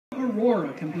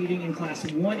Aurora competing in Class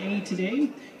 1A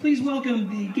today. Please welcome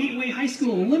the Gateway High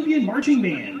School Olympian Marching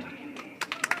Band.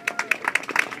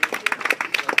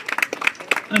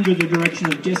 Under the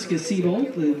direction of Jessica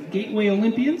Sebold, the Gateway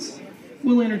Olympians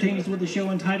will entertain us with a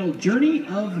show entitled Journey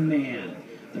of Man.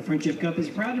 The Friendship Cup is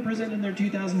proud to present in their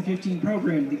 2015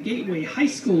 program the Gateway High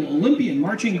School Olympian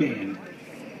Marching Band.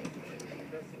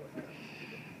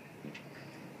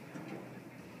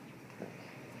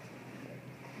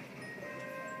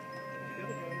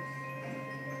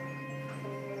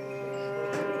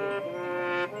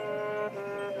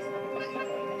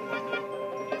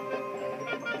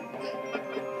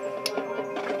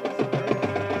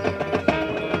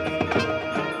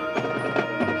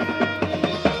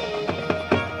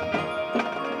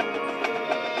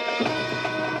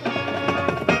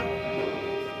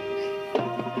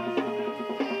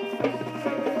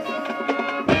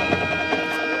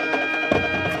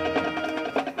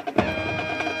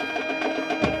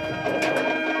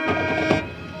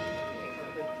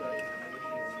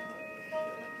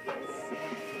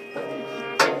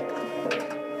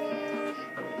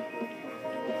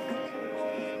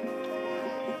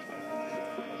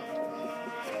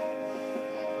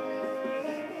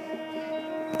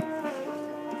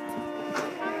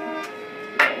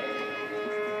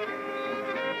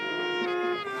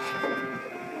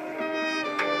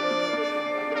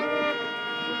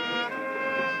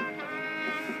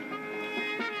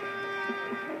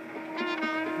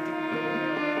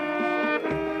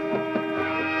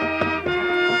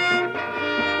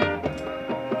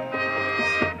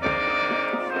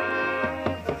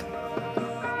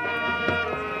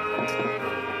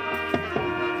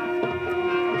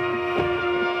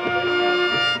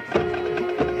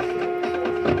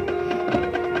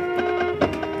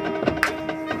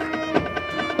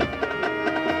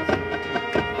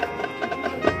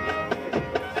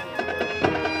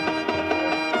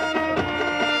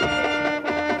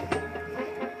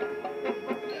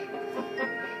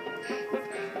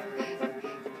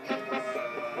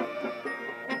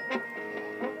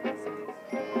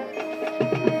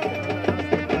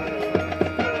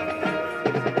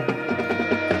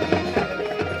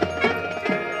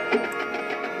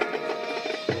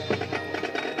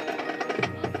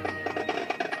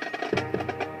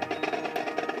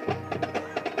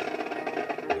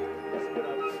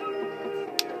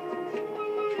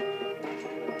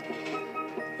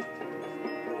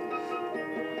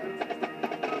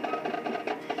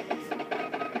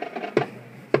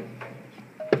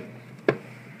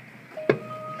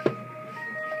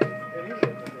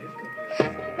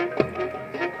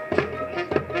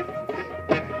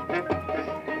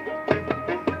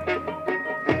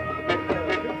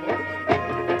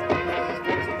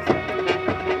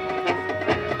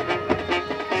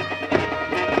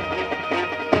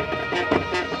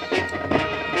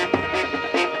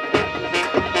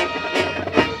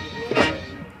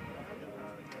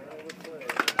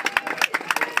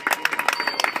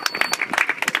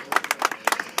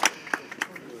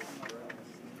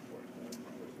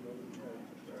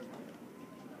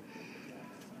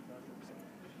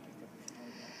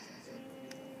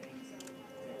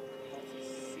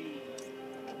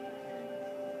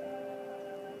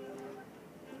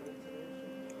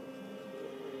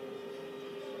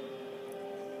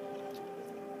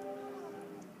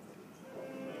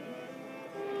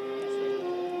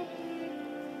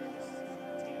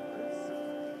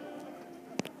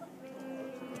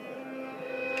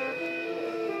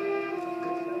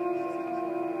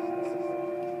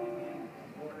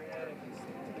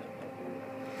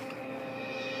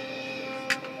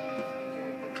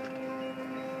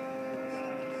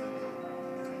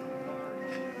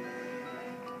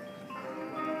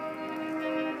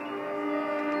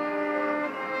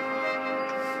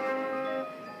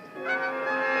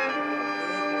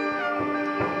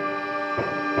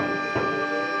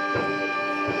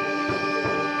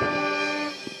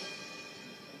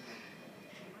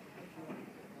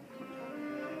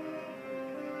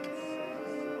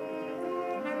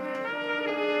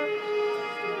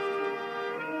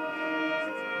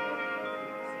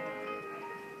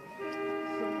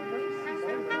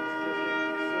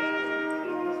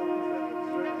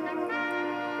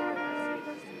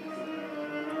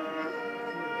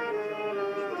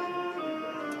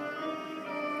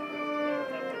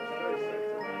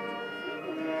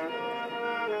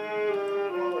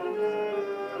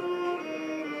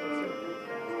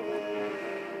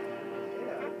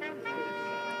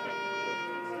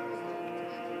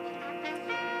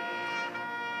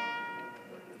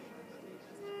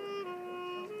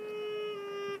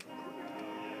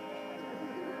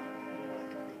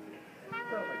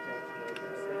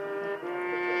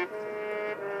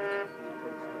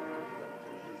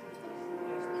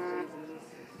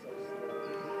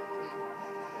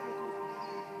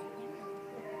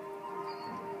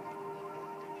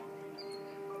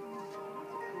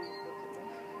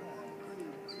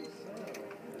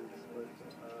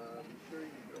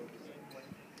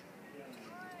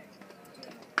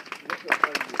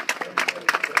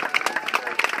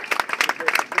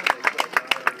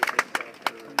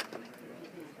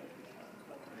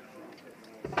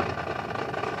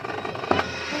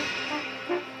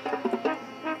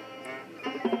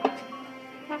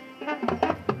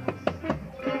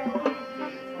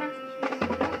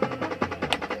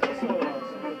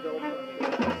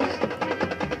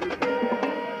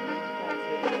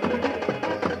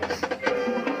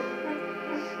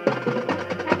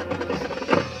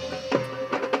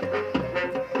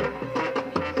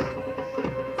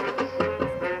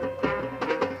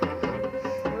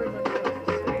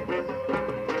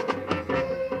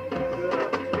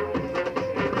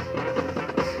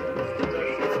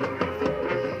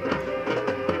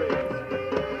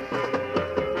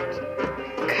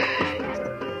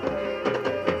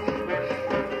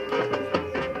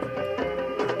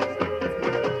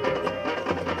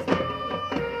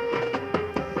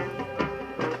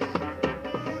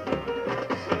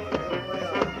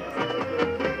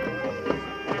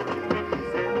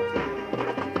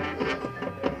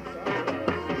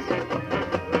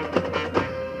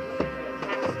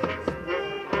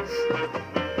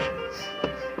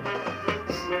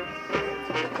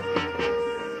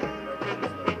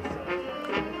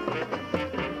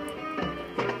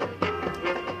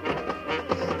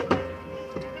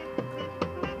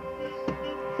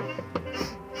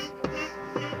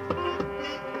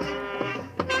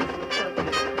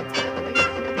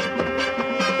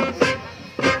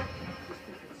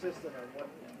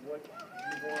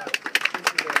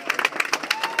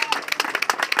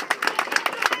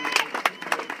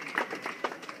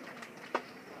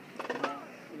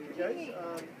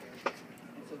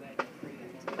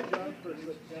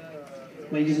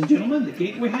 Ladies and gentlemen, the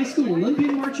Gateway High School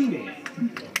Olympian Marching Band.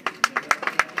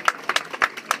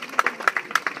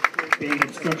 Band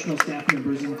instructional staff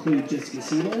members include Jessica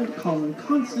Sebold, Colin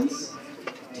Constance,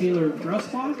 Taylor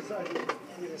Grousbach,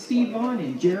 Steve Vaughn,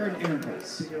 and Jared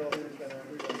Ehrenholz.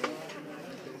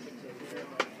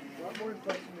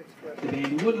 The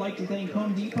band would like to thank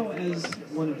Home Depot as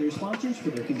one of their sponsors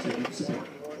for their continued support.